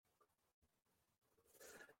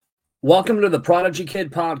Welcome to the Prodigy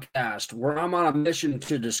Kid podcast, where I'm on a mission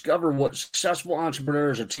to discover what successful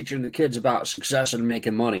entrepreneurs are teaching the kids about success and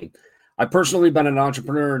making money. I've personally been an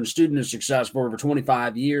entrepreneur and student of success for over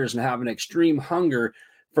 25 years and have an extreme hunger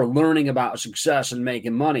for learning about success and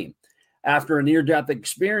making money. After a near-death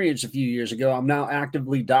experience a few years ago, I'm now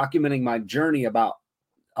actively documenting my journey about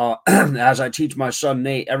as I teach my son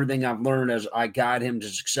Nate everything I've learned as I guide him to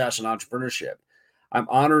success and entrepreneurship. I'm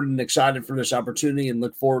honored and excited for this opportunity and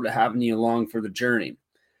look forward to having you along for the journey.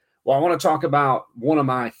 Well, I want to talk about one of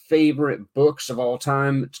my favorite books of all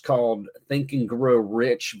time. It's called Think and Grow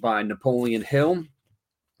Rich by Napoleon Hill.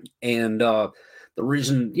 And the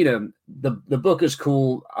reason, the book is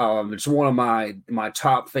cool. It's one of my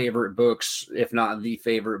top favorite books, if not the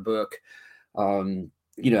favorite book.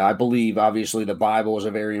 I believe obviously the Bible is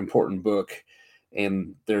a very important book,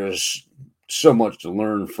 and there's so much to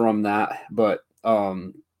learn from that. But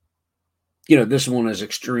this one is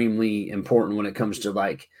extremely important when it comes to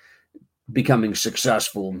like becoming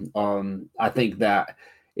successful. I think that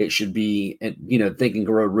it should be, Think and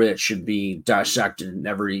Grow Rich should be dissected in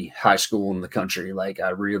every high school in the country. Like I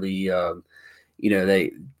really, the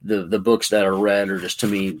books that are read are just to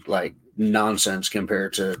me like nonsense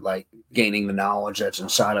compared to like gaining the knowledge that's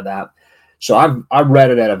inside of that. So I read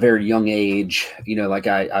it at a very young age. Like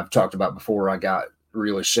I've talked about before, I got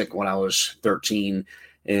really sick when I was 13,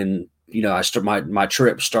 and my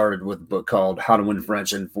trip started with a book called How to Win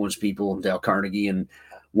Friends and Influence People, Dale Carnegie, and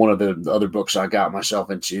one of the other books I got myself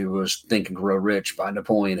into was Think and Grow Rich by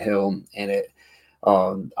Napoleon Hill, and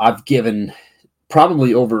I've given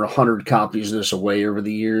probably over 100 copies of this away over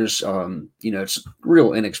the years. It's a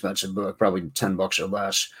real inexpensive book, probably $10 or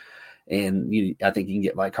less. And I think you can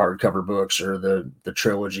get like hardcover books or the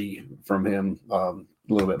trilogy from him, a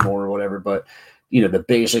little bit more or whatever. But, the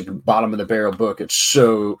basic bottom of the barrel book, it's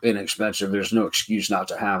so inexpensive. There's no excuse not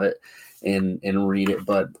to have it and read it.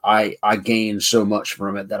 But I gained so much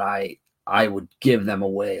from it that I would give them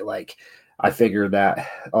away. Like I figured that,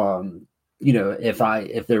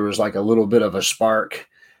 if there was like a little bit of a spark,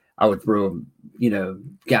 I would throw,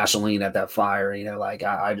 gasoline at that fire,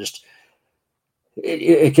 I just,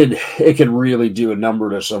 it could really do a number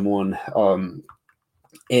to someone.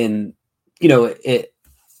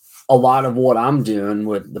 A lot of what I'm doing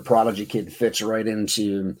with the Prodigy Kid fits right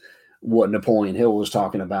into what Napoleon Hill was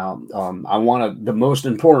talking about. The most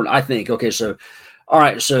important, I think, okay, so, all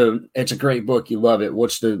right, so it's a great book. You love it.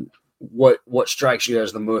 What strikes you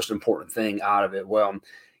as the most important thing out of it? Well,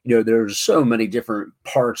 there's so many different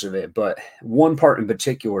parts of it, but one part in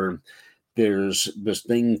particular, there's this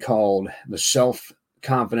thing called the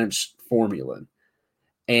self-confidence formula.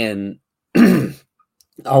 And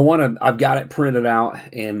I've got it printed out,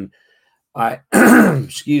 and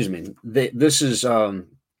excuse me, this is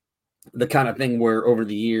the kind of thing where over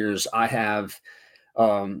the years I have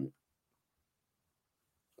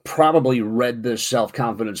probably read this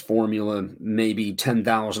self-confidence formula maybe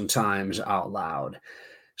 10,000 times out loud.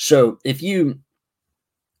 So if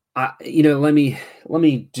let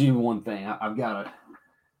me do one thing. I've got to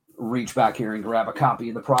reach back here and grab a copy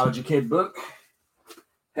of the Prodigy Kid book.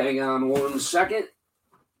 Hang on one second.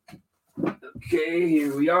 Okay,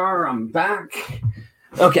 here we are. I'm back.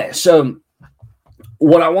 Okay, so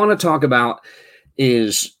what I want to talk about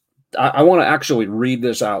is I want to actually read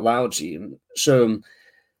this out loud to you. So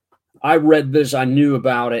I read this, I knew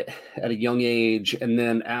about it at a young age, and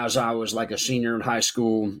then as I was like a senior in high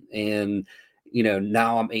school, and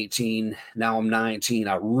now I'm 18, now I'm 19,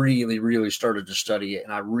 I really, really started to study it,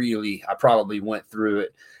 and I probably went through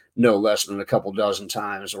it no less than a couple dozen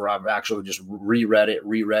times, where I've actually just reread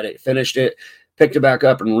it, finished it, picked it back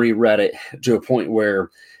up and reread it to a point where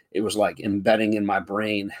it was like embedding in my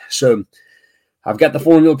brain. So I've got the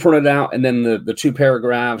formula printed out, and then the two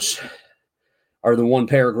paragraphs are the one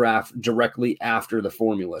paragraph directly after the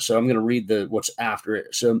formula. So I'm going to read what's after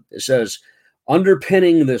it. So it says,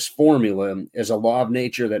 underpinning this formula is a law of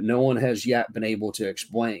nature that no one has yet been able to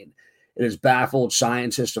explain. It has baffled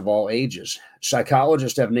scientists of all ages.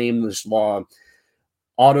 Psychologists have named this law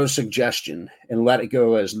autosuggestion and let it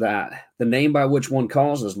go as that. The name by which one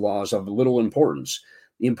calls this law is of little importance.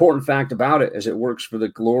 The important fact about it is it works for the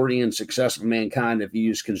glory and success of mankind if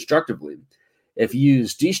used constructively. If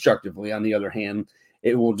used destructively, on the other hand,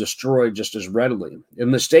 it will destroy just as readily.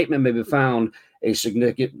 In the statement may be found a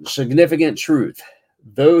significant truth.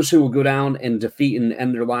 Those who will go down in defeat and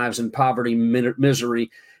end their lives in poverty,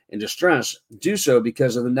 misery, and distress do so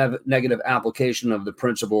because of the negative application of the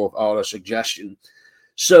principle of autosuggestion.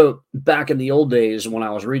 So back in the old days when I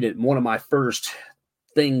was reading it, one of my first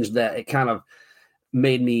things that it kind of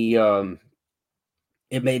made me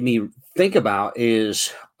it made me think about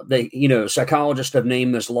is psychologists have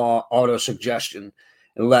named this law autosuggestion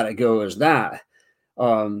and let it go as that.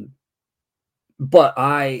 But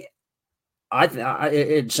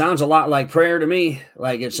it sounds a lot like prayer to me.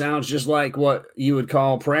 Like it sounds just like what you would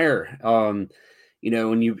call prayer.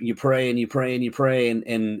 When you pray and you pray and you pray, and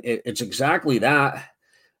it's exactly that.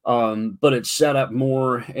 But it's set up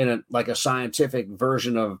more in a scientific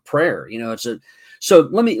version of prayer. So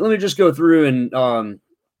let me just go through and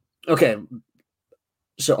okay.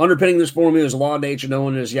 So underpinning this formula is a law of nature no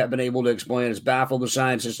one has yet been able to explain. It's baffled the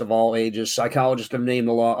scientists of all ages. Psychologists have named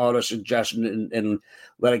the law autosuggestion and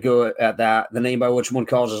let it go at that. The name by which one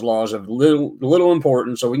causes laws of little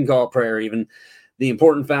importance, so we can call it prayer even. The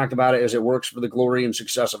important fact about it is it works for the glory and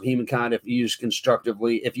success of humankind if used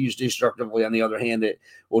constructively. If used destructively, on the other hand, it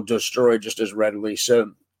will destroy just as readily.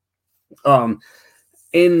 So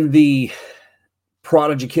in the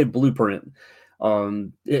Prodigy Kid Blueprint,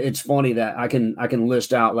 it's funny that I can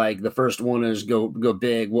list out, like, the first one is go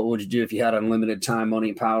big. What would you do if you had unlimited time, money,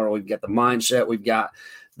 and power? We've got the mindset. We've got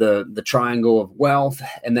the triangle of wealth.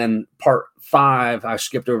 And then part 5, I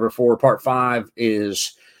skipped over 4. Part 5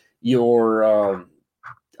 is your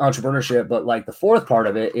entrepreneurship. But like the fourth part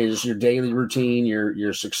of it is your daily routine,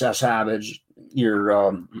 your success habits,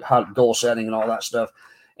 your goal setting and all that stuff.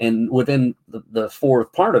 And within the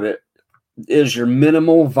fourth part of it is your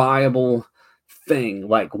minimal viable thing.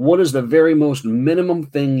 Like, what is the very most minimum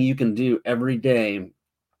thing you can do every day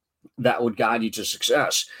that would guide you to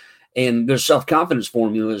success? And the self-confidence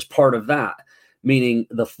formula is part of that, meaning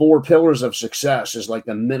the 4 pillars of success is like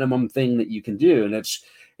the minimum thing that you can do. And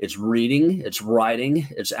it's reading, it's writing,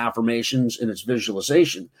 it's affirmations, and it's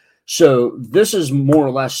visualization. So this is more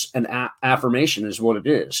or less an affirmation is what it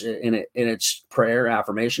is. And it's prayer,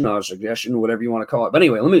 affirmation, autosuggestion, whatever you want to call it. But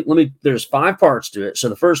anyway, let me, there's 5 parts to it. So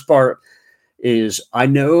the first part is, I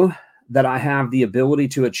know that I have the ability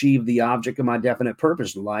to achieve the object of my definite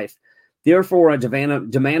purpose in life. Therefore, I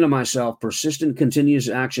demand of myself persistent, continuous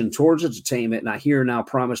action towards its attainment, and I here now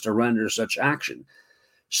promise to render such action.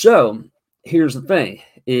 So here's the thing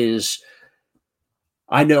is,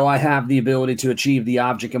 I know I have the ability to achieve the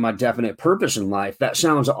object of my definite purpose in life. That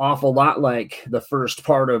sounds an awful lot like the first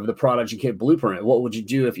part of the Prodigy Kid Blueprint. What would you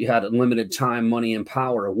do if you had unlimited time, money, and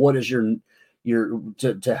power? What is your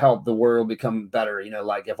to help the world become better?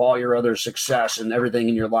 Like if all your other success and everything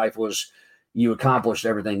in your life was you accomplished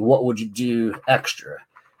everything, what would you do extra?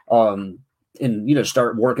 And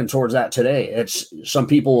start working towards that today. It's, some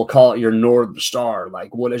people will call it your North Star.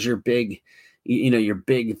 Like, what is your big, your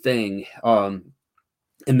big thing?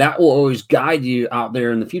 And that will always guide you out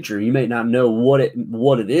there in the future. You may not know what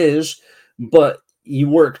it is, but you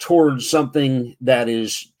work towards something that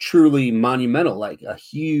is truly monumental, like a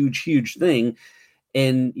huge, huge thing.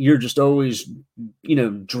 And you're just always,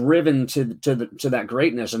 driven to that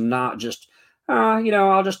greatness, and not just,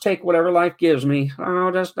 I'll just take whatever life gives me.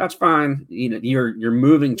 That's fine. You're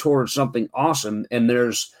moving towards something awesome, and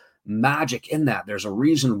there's magic in that. There's a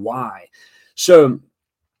reason why. So,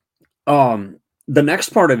 the next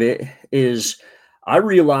part of it is, I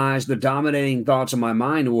realize the dominating thoughts of my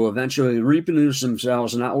mind will eventually reproduce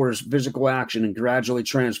themselves in outward physical action and gradually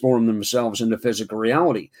transform themselves into physical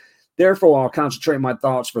reality. Therefore, I'll concentrate my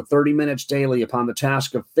thoughts for 30 minutes daily upon the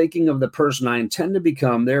task of thinking of the person I intend to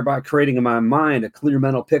become, thereby creating in my mind a clear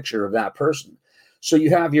mental picture of that person. So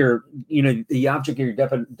you have your, the object of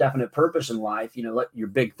your definite purpose in life, your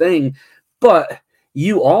big thing, but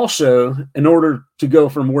you also, in order to go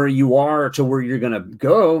from where you are to where you're going to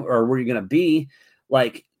go or where you're going to be,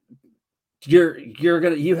 like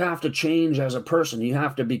you have to change as a person. You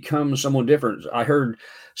have to become someone different. I heard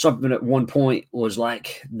something at one point was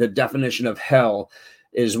like, the definition of hell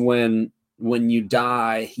is when you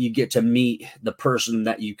die, you get to meet the person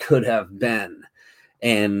that you could have been.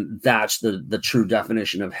 And that's the true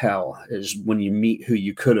definition of hell, is when you meet who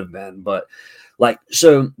you could have been. But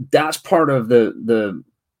so that's part of the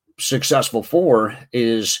successful 4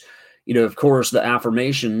 is, of course, the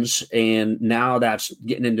affirmations, and now that's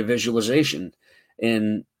getting into visualization,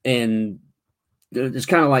 and it's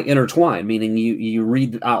kind of like intertwined, meaning you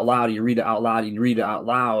read it out loud, you read it out loud, you read it out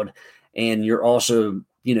loud, and you're also,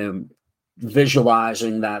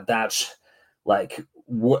 visualizing that's like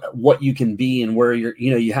what you can be, and where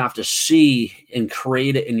you have to see and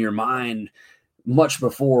create it in your mind much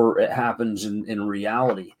before it happens in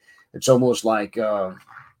reality. It's almost like,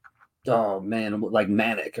 like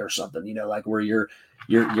manic or something, like where you're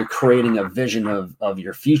creating a vision of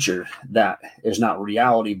your future that is not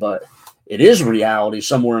reality, but it is reality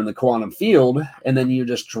somewhere in the quantum field. And then you're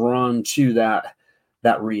just drawn to that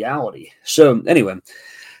reality. So anyway,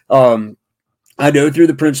 I know through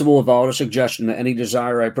the principle of auto-suggestion that any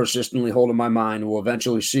desire I persistently hold in my mind will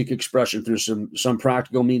eventually seek expression through some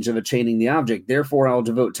practical means of attaining the object. Therefore, I'll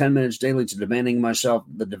devote 10 minutes daily to demanding myself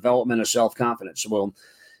the development of self-confidence. Well,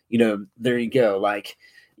 there you go. Like,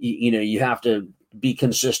 you have to be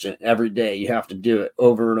consistent every day. You have to do it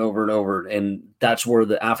over and over and over. And that's where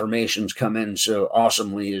the affirmations come in so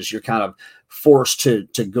awesomely, is you're kind of forced to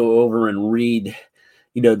go over and read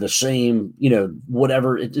the same,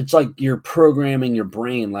 whatever. It's like you're programming your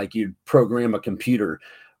brain like you program a computer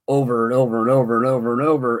over and over and over and over and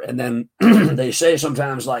over. And then they say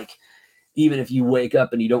sometimes, like, even if you wake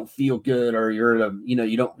up and you don't feel good, or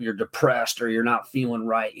you're depressed, or you're not feeling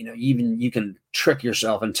right, even you can trick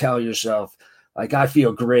yourself and tell yourself, like, I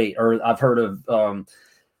feel great. Or I've heard of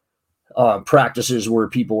practices where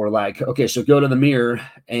people were like, okay, so go to the mirror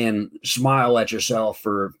and smile at yourself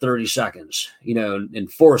for 30 seconds,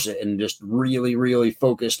 and force it, and just really, really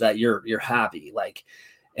focus that you're happy. Like,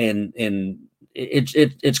 and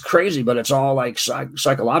it's crazy, but it's all like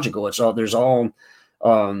psychological. There's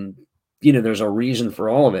a reason for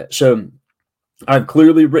all of it. So I've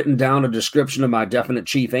clearly written down a description of my definite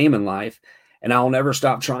chief aim in life, and I'll never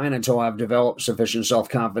stop trying until I've developed sufficient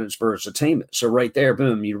self-confidence for its attainment. So right there,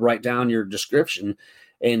 boom, you write down your description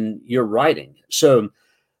and you're writing. So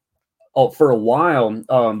for a while,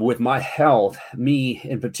 with my health, me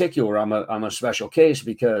in particular, I'm a special case,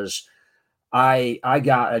 because I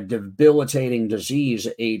got a debilitating disease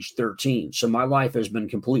at age 13. So my life has been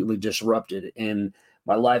completely disrupted, and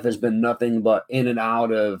my life has been nothing but in and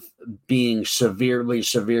out of being severely,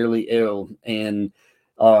 severely ill, and,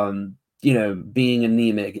 being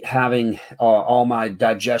anemic, having all my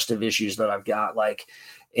digestive issues that I've got, like,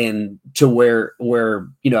 and to where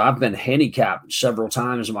I've been handicapped several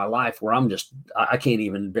times in my life, where I can't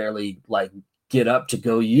even barely, like, get up to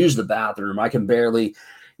go use the bathroom. I can barely,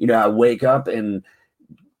 I wake up and,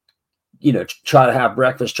 try to have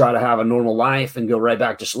breakfast, try to have a normal life, and go right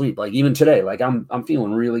back to sleep. Like, even today, like, I'm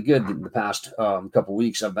feeling really good. In the past couple of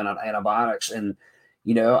weeks, I've been on antibiotics, and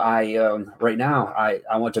right now I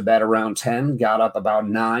went to bed around 10, got up about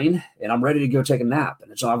 9, and I'm ready to go take a nap.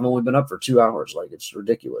 And I've only been up for 2 hours. Like, it's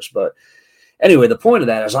ridiculous. But anyway, the point of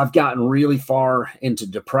that is I've gotten really far into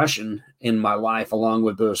depression in my life, along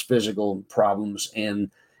with those physical problems. And,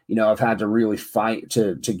 I've had to really fight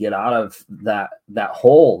to get out of that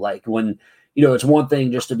hole. Like, when, it's one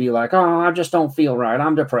thing just to be like, oh, I just don't feel right,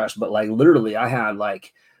 I'm depressed. But, like, literally I had,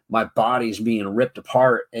 like, my body's being ripped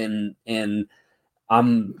apart, and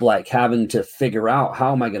I'm, like, having to figure out,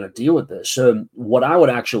 how am I going to deal with this? So what I would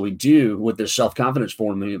actually do with this self-confidence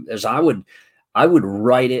formula is I would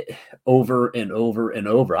write it over and over and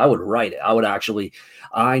over. I would write it.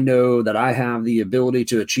 I know that I have the ability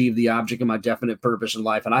to achieve the object of my definite purpose in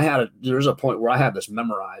life. And there's a point where I had this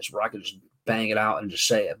memorized, where I could just bang it out and just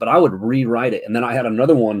say it, but I would rewrite it. And then I had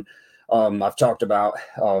another one I've talked about.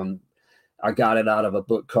 I got it out of a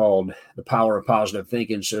book called The Power of Positive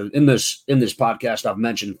Thinking. So in this podcast, I've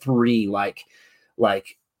mentioned 3 like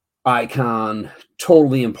icon,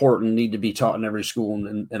 totally important, need to be taught in every school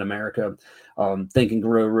in America. Think and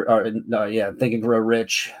Grow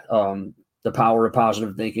Rich, The Power of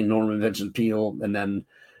Positive Thinking, Norman Vincent Peale, and then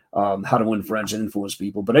How to Win Friends and Influence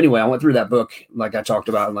People. But anyway, I went through that book, like I talked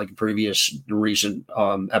about in, like, a previous recent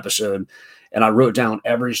episode, and I wrote down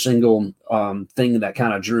every single thing that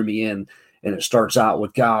kind of drew me in. And it starts out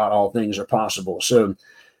with, God, all things are possible. So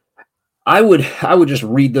I would just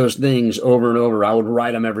read those things over and over. I would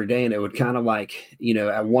write them every day, and it would kind of, like,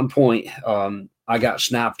 at one point I got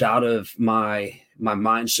snapped out of my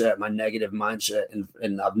mindset, my negative mindset,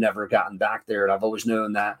 and I've never gotten back there. And I've always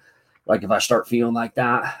known that, like, if I start feeling like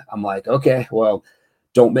that, I'm like, okay, well,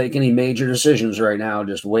 don't make any major decisions right now.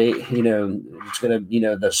 Just wait. It's going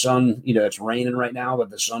to, the sun, it's raining right now, but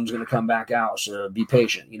the sun's going to come back out. So be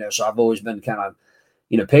patient, so I've always been kind of,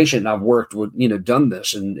 patient. And I've worked with, done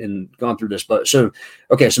this and gone through this. But so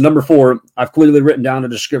number 4, I've clearly written down a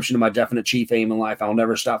description of my definite chief aim in life. I'll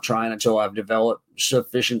never stop trying until I've developed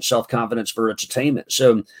sufficient self-confidence for its attainment.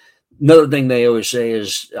 So another thing they always say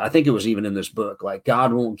is, I think it was even in this book, like,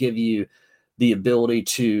 God won't give you the ability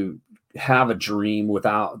to have a dream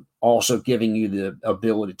without also giving you the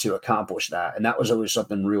ability to accomplish that. And that was always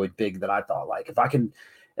something really big that I thought, like, if I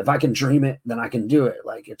can dream it, then I can do it.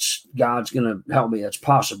 Like, God's going to help me. It's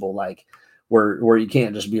possible. Like, where you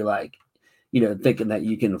can't just be like, thinking that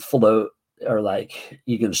you can float, or, like,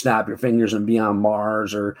 you can snap your fingers and be on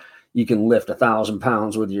Mars, or you can lift 1,000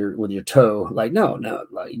 pounds with your toe. Like, no,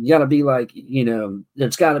 like, you gotta be like,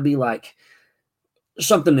 it's gotta be like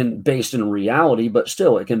something based in reality, but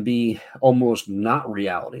still it can be almost not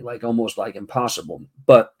reality, like almost like impossible.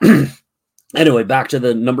 But Anyway, back to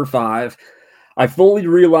the number 5. I fully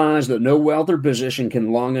realize that no wealth or position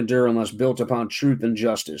can long endure unless built upon truth and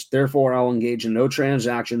justice. Therefore, I will engage in no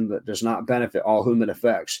transaction that does not benefit all whom it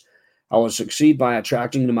affects. I will succeed by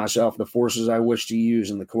attracting to myself the forces I wish to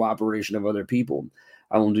use in the cooperation of other people.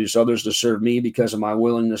 I will induce others to serve me because of my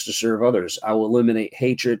willingness to serve others. I will eliminate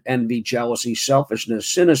hatred, envy, jealousy, selfishness,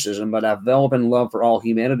 cynicism, but develop in love for all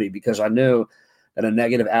humanity because I know that a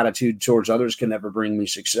negative attitude towards others can never bring me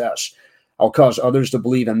success. I'll cause others to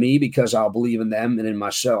believe in me because I'll believe in them and in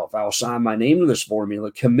myself. I'll sign my name to this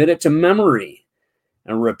formula, commit it to memory,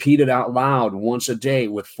 and repeat it out loud once a day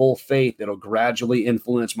with full faith. It'll gradually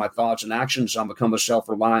influence my thoughts and actions. So I'll become a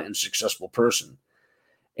self-reliant and successful person.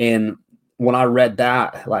 And when I read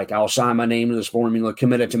that, like, I'll sign my name to this formula,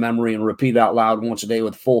 commit it to memory, and repeat it out loud once a day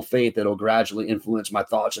with full faith, it'll gradually influence my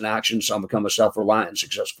thoughts and actions. So I'll become a self-reliant and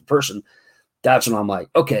successful person. That's when I'm like,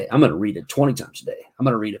 okay, I'm going to read it 20 times a day. I'm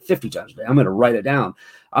going to read it 50 times a day. I'm going to write it down.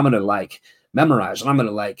 I'm going to memorize, and I'm going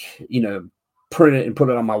to print it and put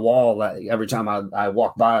it on my wall. Like, every time I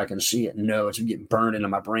walk by, I can see it and know it's getting burned into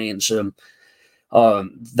my brain. So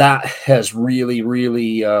that has really,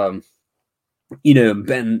 really,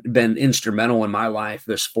 been instrumental in my life,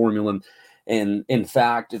 this formula. And in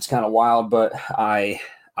fact, it's kind of wild, but I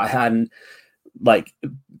hadn't,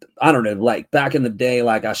 I don't know, back in the day,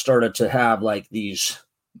 I started to have these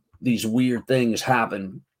weird things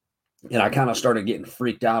happen, and I kind of started getting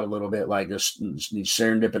freaked out a little bit, these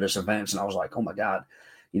serendipitous events. And I was like, oh my God,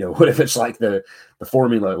 what if it's like the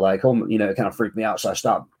formula, it kind of freaked me out. So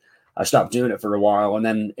I stopped doing it for a while. And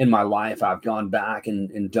then in my life, I've gone back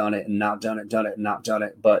and done it and not done it, done it and not done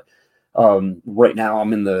it. But right now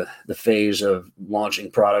I'm in the phase of launching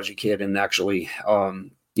Prodigy Kid, and actually,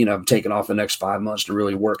 I'm taking off the next 5 months to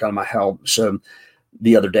really work on my health. So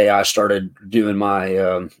the other day I started doing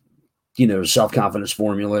my, self-confidence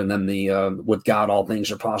formula, and then the with God, all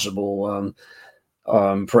things are possible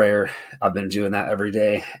prayer. I've been doing that every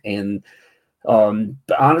day. And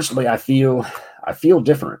but honestly, I feel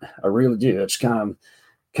different. I really do. It's kind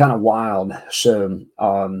of wild. So,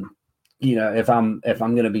 if I'm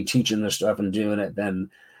going to be teaching this stuff and doing it, then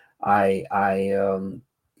I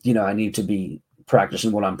need to be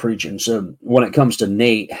practicing what I'm preaching. So when it comes to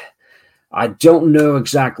Nate, I don't know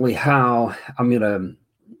exactly how I'm going to,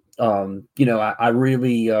 I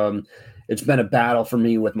really, it's been a battle for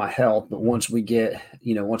me with my health, but once I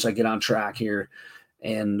get on track here,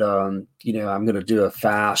 and, I'm going to do a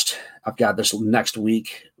fast. I've got this next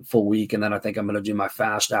week, full week, and then I think I'm going to do my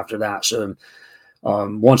fast after that. So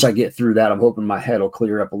once I get through that, I'm hoping my head will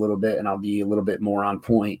clear up a little bit, and I'll be a little bit more on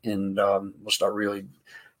point, and we'll start really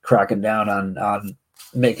cracking down on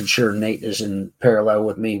making sure Nate is in parallel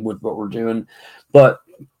with me with what we're doing. But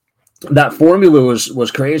that formula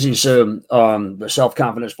was crazy. So the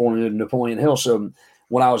self-confidence formula, Napoleon Hill. So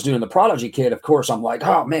when I was doing the Prodigy Kid, of course, I'm like,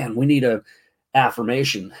 oh man, we need a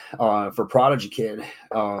affirmation for Prodigy Kid,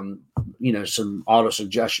 some auto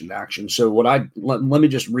suggestion action. So let me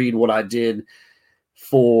just read what I did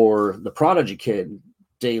for the Prodigy Kid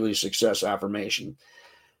daily success affirmation.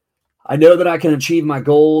 I know that I can achieve my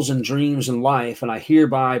goals and dreams in life, and I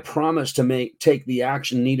hereby promise to take the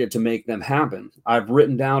action needed to make them happen. I've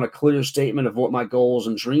written down a clear statement of what my goals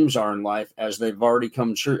and dreams are in life as if they've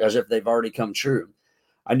already come true.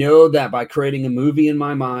 I know that by creating a movie in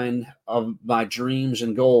my mind of my dreams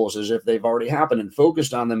and goals as if they've already happened and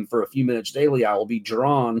focused on them for a few minutes daily, I will be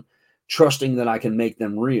drawn, trusting that I can make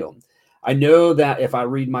them real. I know that if I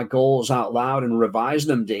read my goals out loud and revise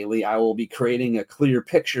them daily, I will be creating a clear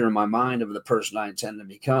picture in my mind of the person I intend to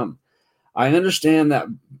become. I understand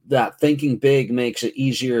that thinking big makes it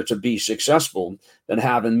easier to be successful than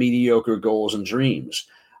having mediocre goals and dreams.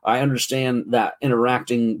 I understand that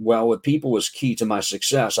interacting well with people is key to my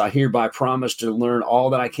success. I hereby promise to learn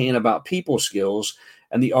all that I can about people skills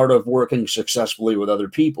and the art of working successfully with other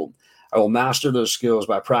people. I will master those skills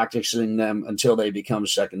by practicing them until they become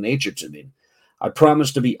second nature to me. I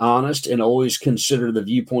promise to be honest and always consider the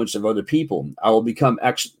viewpoints of other people. I will become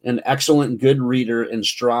an excellent good reader and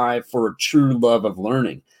strive for a true love of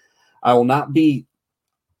learning. I will not be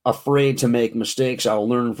afraid to make mistakes. I will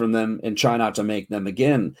learn from them and try not to make them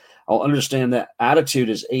again. I'll understand that attitude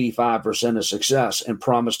is 85% of success and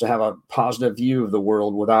promise to have a positive view of the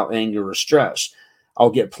world without anger or stress. I'll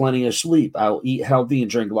get plenty of sleep. I'll eat healthy and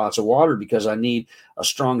drink lots of water because I need a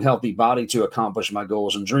strong, healthy body to accomplish my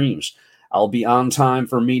goals and dreams. I'll be on time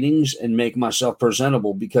for meetings and make myself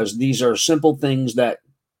presentable because these are simple things that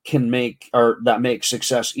make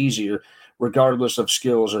success easier, regardless of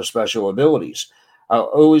skills or special abilities. I'll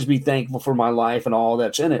always be thankful for my life and all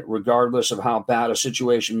that's in it, regardless of how bad a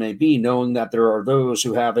situation may be, knowing that there are those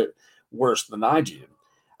who have it worse than I do.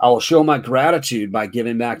 I will show my gratitude by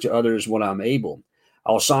giving back to others when I'm able.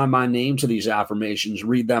 I'll sign my name to these affirmations,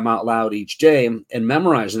 read them out loud each day, and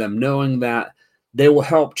memorize them, knowing that they will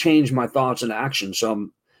help change my thoughts and actions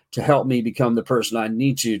to help me become the person I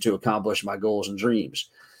need to accomplish my goals and dreams.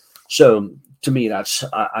 So to me,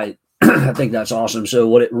 I I think that's awesome. So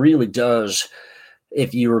what it really does,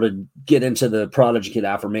 if you were to get into the Prodigy Kid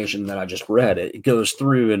affirmation that I just read, it goes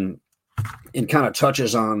through and kind of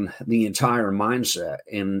touches on the entire mindset.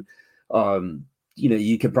 And,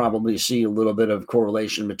 you could probably see a little bit of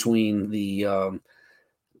correlation between the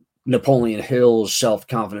Napoleon Hill's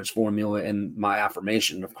self-confidence formula and my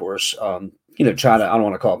affirmation, of course. I don't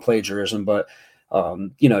want to call it plagiarism, but,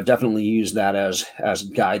 definitely use that as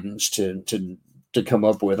guidance to come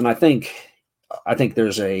up with. And I think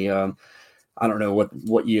there's a, I don't know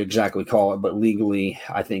what you exactly call it, but legally,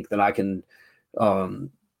 I think that I can,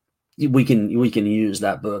 we can use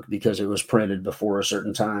that book because it was printed before a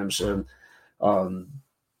certain time. So,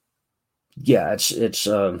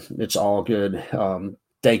 it's all good.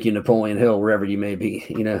 Thank you, Napoleon Hill, wherever you may be,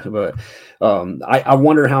 but, I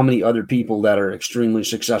wonder how many other people that are extremely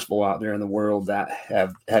successful out there in the world that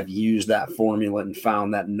have used that formula and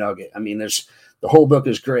found that nugget. I mean, the whole book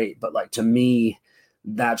is great, but like, to me,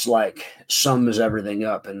 that's like sums everything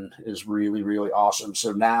up and is really, really awesome.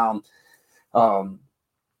 So now,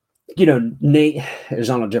 Nate is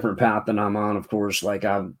on a different path than I'm on, of course. Like,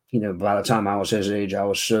 by the time I was his age, I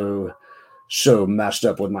was so messed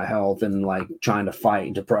up with my health and like trying to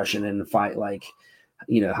fight depression and fight, like,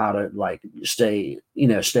 how to like stay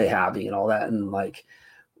happy and all that. And like,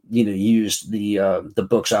 used the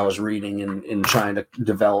books I was reading and trying to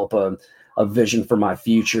develop a vision for my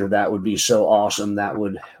future that would be so awesome. That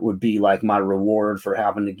would be like my reward for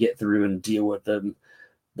having to get through and deal with the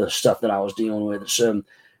stuff that I was dealing with. So,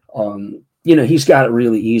 he's got it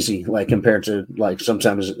really easy, like compared to like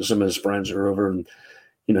sometimes some of his friends are over and,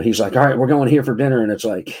 he's like, all right, we're going here for dinner. And it's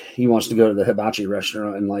like, he wants to go to the hibachi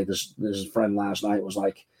restaurant. And like this friend last night was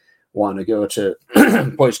like wanting to go to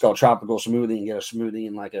a place called Tropical Smoothie and get a smoothie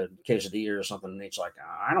and like a quesadilla or something. And he's like,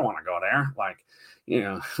 I don't want to go there. Like,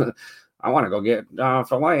 I want to go get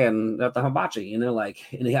filet and at the hibachi, and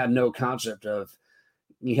he has no concept of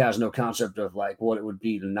like what it would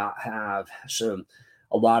be to not have. So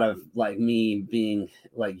a lot of like me being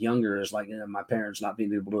like younger is like, my parents not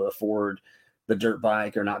being able to afford the dirt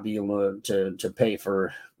bike or not being able to pay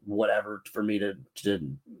for whatever for me to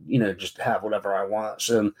just have whatever I want.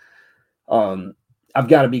 So I've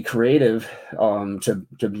got to be creative to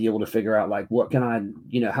be able to figure out like what can I,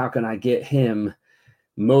 how can I get him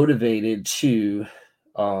motivated to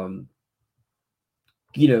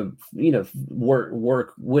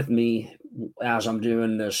work with me as I'm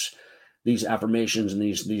doing these affirmations and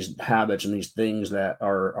these habits and these things that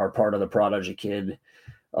are part of the Prodigy Kid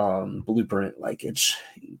blueprint. Like it's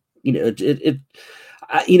I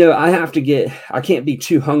can't be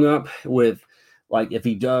too hung up with like if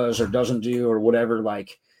he does or doesn't do or whatever.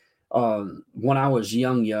 Like when I was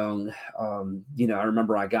young, I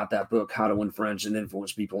remember I got that book, How to Win Friends and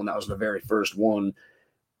Influence People, and that was the very first one.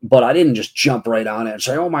 But I didn't just jump right on it and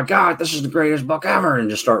say, oh my God, this is the greatest book ever, and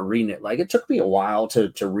just start reading it. Like it took me a while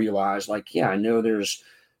to realize, like, yeah, I know there's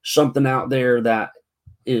something out there that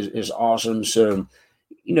is awesome. So,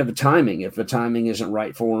 the timing, if the timing isn't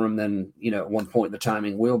right for him, then, at one point the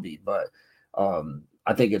timing will be. But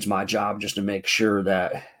I think it's my job just to make sure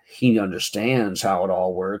that he understands how it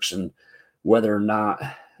all works and whether or not,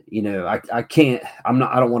 I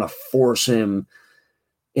don't want to force him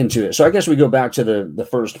into it. So I guess we go back to the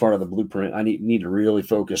first part of the blueprint. I need to really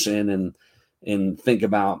focus in and think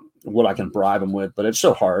about what I can bribe him with, but it's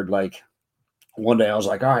so hard. Like one day I was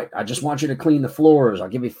like, all right, I just want you to clean the floors. I'll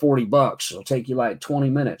give you $40. It'll take you like 20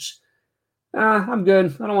 minutes. I'm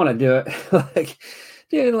good. I don't want to do it. Like,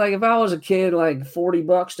 dude, like if I was a kid, like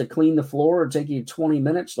 $40 to clean the floor would take you 20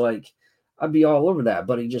 minutes. Like I'd be all over that.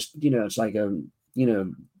 But he just, it's like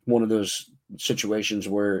one of those situations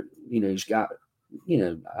where, he's got, I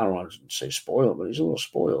don't want to say spoiled, but he's a little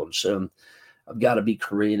spoiled. So I've got to be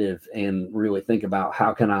creative and really think about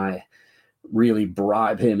how can I really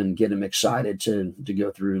bribe him and get him excited to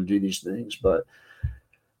go through and do these things. But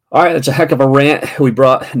all right, that's a heck of a rant. We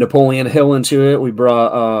brought Napoleon Hill into it. We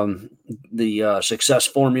brought the success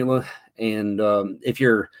formula. And if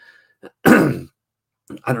you're, I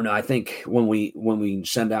don't know, I think when we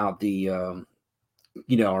send out the, our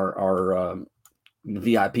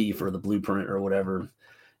VIP for the blueprint or whatever,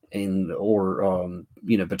 or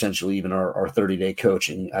potentially even our 30-day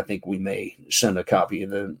coaching, I think we may send a copy of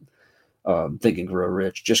the Think and Grow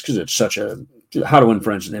Rich, just because it's such a How to Win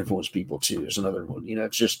Friends and Influence People too is another one.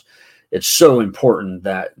 It's just it's so important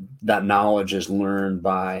that that knowledge is learned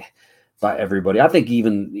by everybody. I think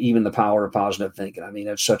even the Power of Positive Thinking. I mean,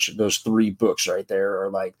 it's such, those 3 books right there are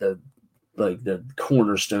like the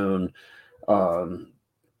cornerstone. We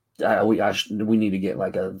need to get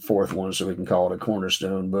like a 4th one so we can call it a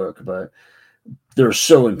cornerstone book, but they're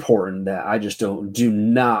so important that I just do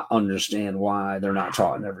not understand why they're not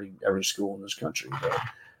taught in every school in this country. But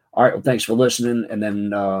all right, well, thanks for listening. And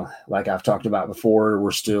then, like I've talked about before,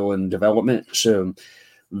 we're still in development. So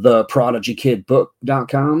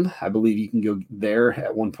theprodigykidbook.com, I believe you can go there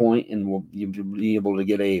at one point and you'll be able to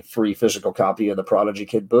get a free physical copy of the Prodigy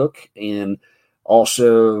Kid book. And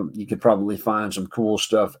also you could probably find some cool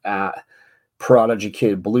stuff at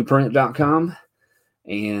prodigykidblueprint.com.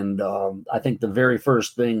 And I think the very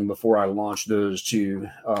first thing before I launch those 2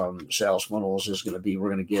 sales funnels is going to be,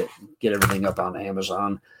 we're going to get everything up on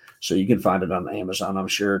Amazon. So you can find it on Amazon, I'm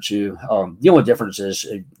sure, too. The only difference is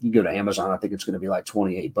you go to Amazon, I think it's going to be like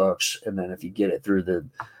 $28. And then if you get it through the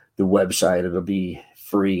website, it'll be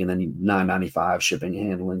free, and then $9.95 shipping and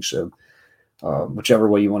handling. So whichever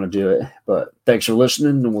way you want to do it. But thanks for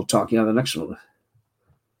listening, and we'll talk to you on the next one.